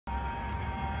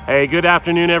Hey, good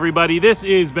afternoon, everybody. This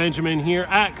is Benjamin here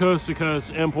at Coast to Coast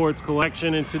Imports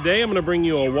Collection, and today I'm going to bring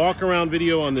you a walk-around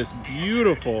video on this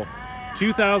beautiful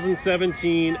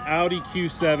 2017 Audi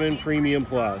Q7 Premium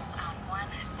Plus.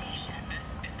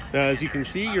 Now, as you can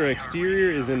see, your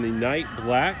exterior is in the night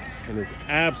black and is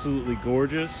absolutely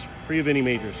gorgeous, free of any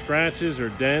major scratches or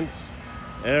dents,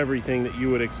 everything that you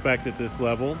would expect at this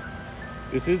level.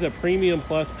 This is a Premium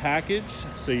Plus package,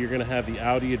 so you're going to have the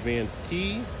Audi Advanced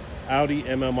Key, Audi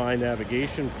MMI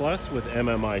Navigation Plus with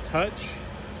MMI Touch.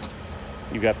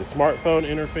 You've got the smartphone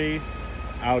interface,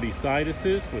 Audi Side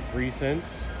Assist with Resense.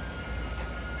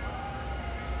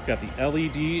 Got the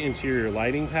LED interior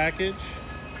lighting package,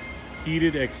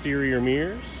 heated exterior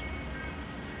mirrors.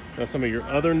 Now, some of your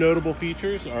other notable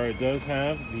features are it does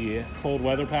have the cold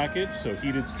weather package, so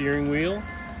heated steering wheel,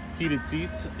 heated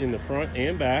seats in the front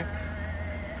and back.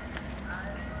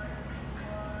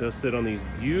 Does sit on these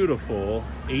beautiful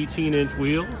 18-inch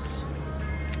wheels.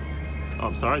 Oh,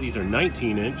 I'm sorry, these are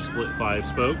 19-inch split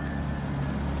 5-spoke.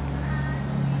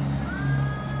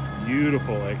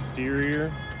 Beautiful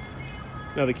exterior.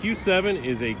 Now, the Q7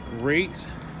 is a great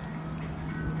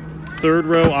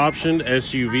third-row optioned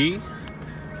SUV.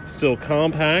 Still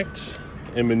compact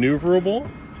and maneuverable.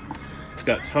 It's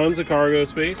got tons of cargo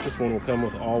space. This one will come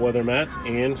with all-weather mats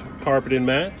and carpeted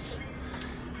mats.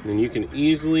 And you can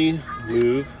easily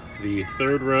move the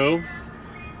third row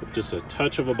with just a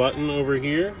touch of a button over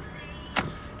here.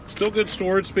 Still good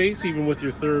storage space even with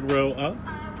your third row up.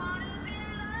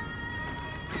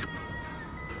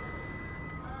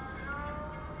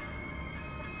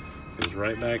 Goes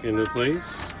right back into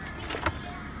place.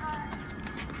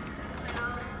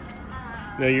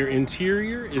 Now, your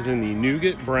interior is in the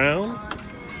nougat brown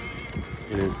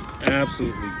and is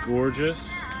absolutely gorgeous.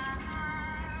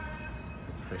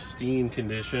 Pristine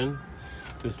condition.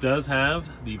 This does have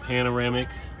the panoramic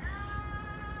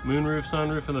moonroof,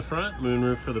 sunroof in the front,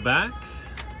 moonroof for the back.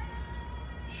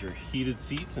 There's your heated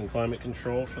seats and climate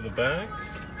control for the back.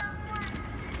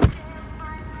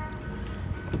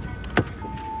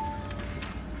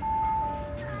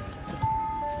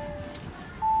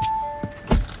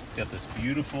 Got this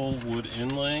beautiful wood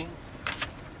inlay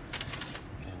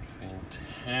in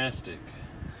fantastic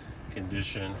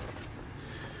condition.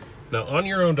 Now, on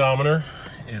your odometer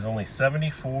is only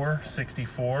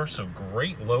 74.64, so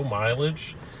great low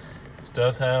mileage. This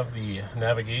does have the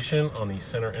navigation on the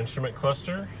center instrument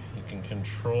cluster. You can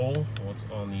control what's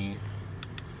on the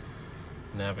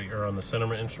on the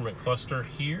center instrument cluster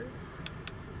here.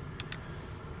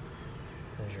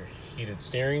 There's your heated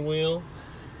steering wheel.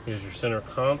 Here's your center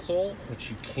console, which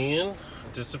you can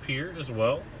disappear as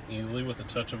well, easily with a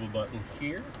touch of a button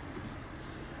here.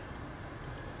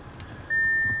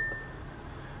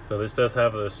 Now, this does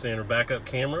have a standard backup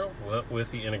camera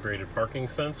with the integrated parking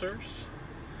sensors,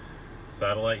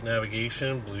 satellite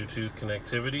navigation, Bluetooth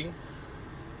connectivity.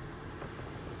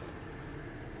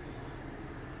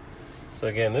 So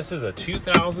again, this is a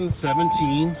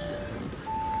 2017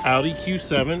 Audi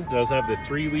Q7. Does have the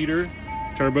 3-liter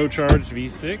turbocharged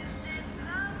V6.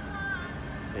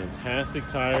 Fantastic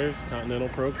tires, Continental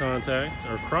Pro Contacts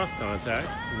or Cross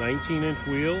Contacts, 19-inch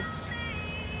wheels,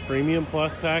 Premium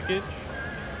Plus package.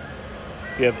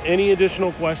 If you have any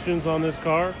additional questions on this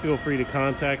car, feel free to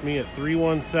contact me at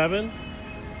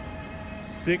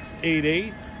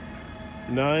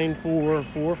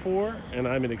 317-688-9444, and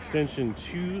I'm at extension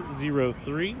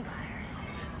 203.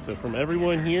 So from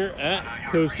everyone here at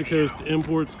Coast to Coast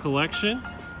Imports Collection,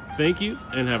 thank you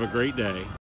and have a great day.